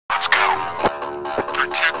Let's go.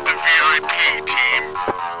 Protect the VIP, team.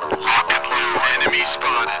 Lock and load. Enemy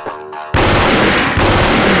spotted.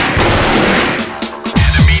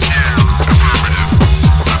 Enemy down. Affirmative.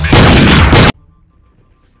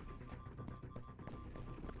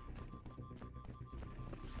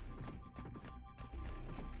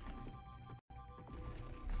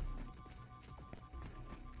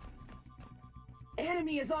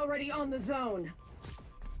 Enemy is already on the zone.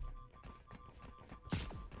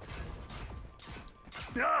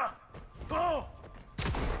 Ah! Oh!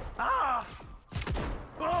 Ah!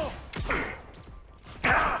 Oh!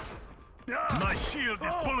 Ah! My shield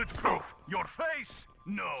is bulletproof. Your face?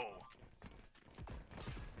 No.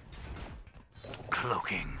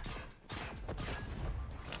 Cloaking.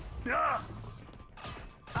 Ah!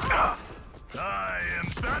 Ah! I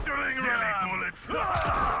am battering ram. Bullets.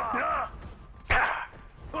 Ah! Ah!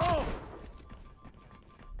 Oh!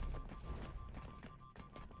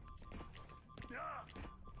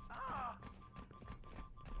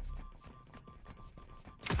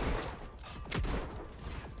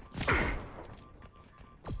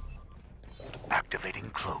 Activating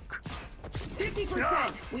cloak.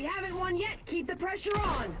 50%. We haven't won yet. Keep the pressure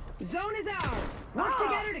on. Zone is ours. Work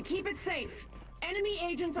together to keep it safe. Enemy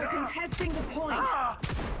agents are contesting the point.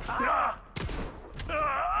 Sleep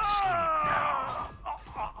now.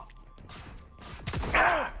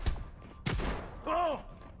 Oh!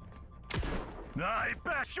 I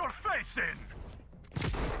bash your face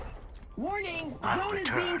in. Warning. I'll Zone is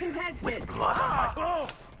being return contested. with blood on my... Oh!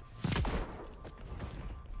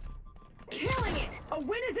 Killing it. A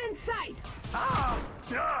win is in sight. Ah!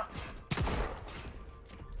 Ah!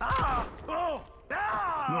 Ah! Oh!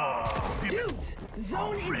 Ah! No! Dudes,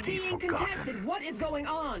 zone is Already being forgotten. contested. What is going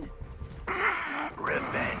on?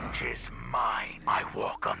 Revenge is mine. I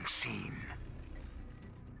walk unseen.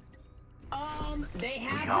 They We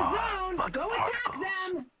have are the zone. but Go attack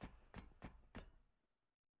particles. them.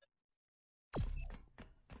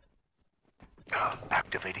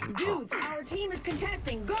 Activating cloak. Dudes, our team is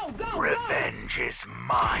contesting. Go, go, Revenge is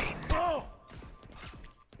mine. Oh!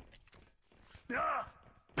 Ah!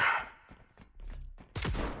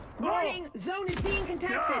 go! Warning, zone is being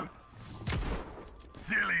contested.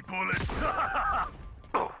 Silly bullets!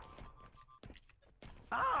 Oh,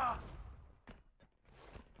 Ah!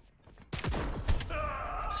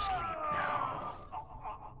 sleep now.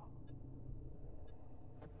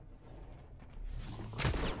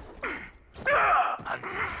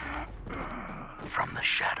 And from the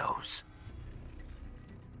shadows,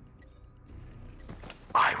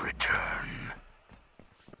 I return.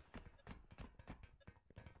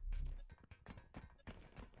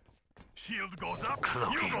 Shield goes up,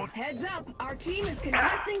 Cloaking. you go... Heads up, our team is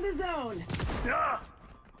contesting the zone. Ah!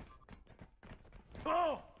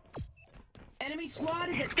 Oh! Enemy squad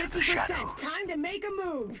is at Into the 50%. shadows. Time to make a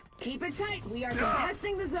move. Keep it tight. We are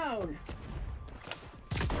contesting the zone.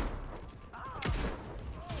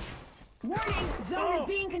 Warning, zone is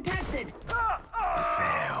being contested.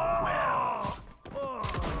 Farewell.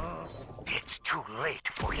 It's too late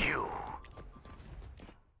for you.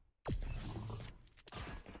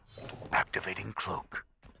 Activating cloak.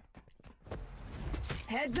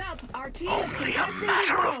 Heads up, our team is Only a contesting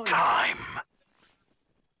matter the of zone. time.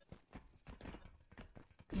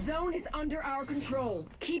 Zone is under our control.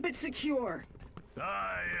 Keep it secure.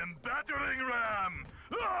 I am battering ram!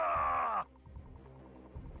 Ah!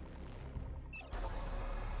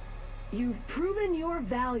 You've proven your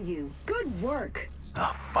value. Good work.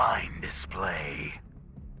 A fine display.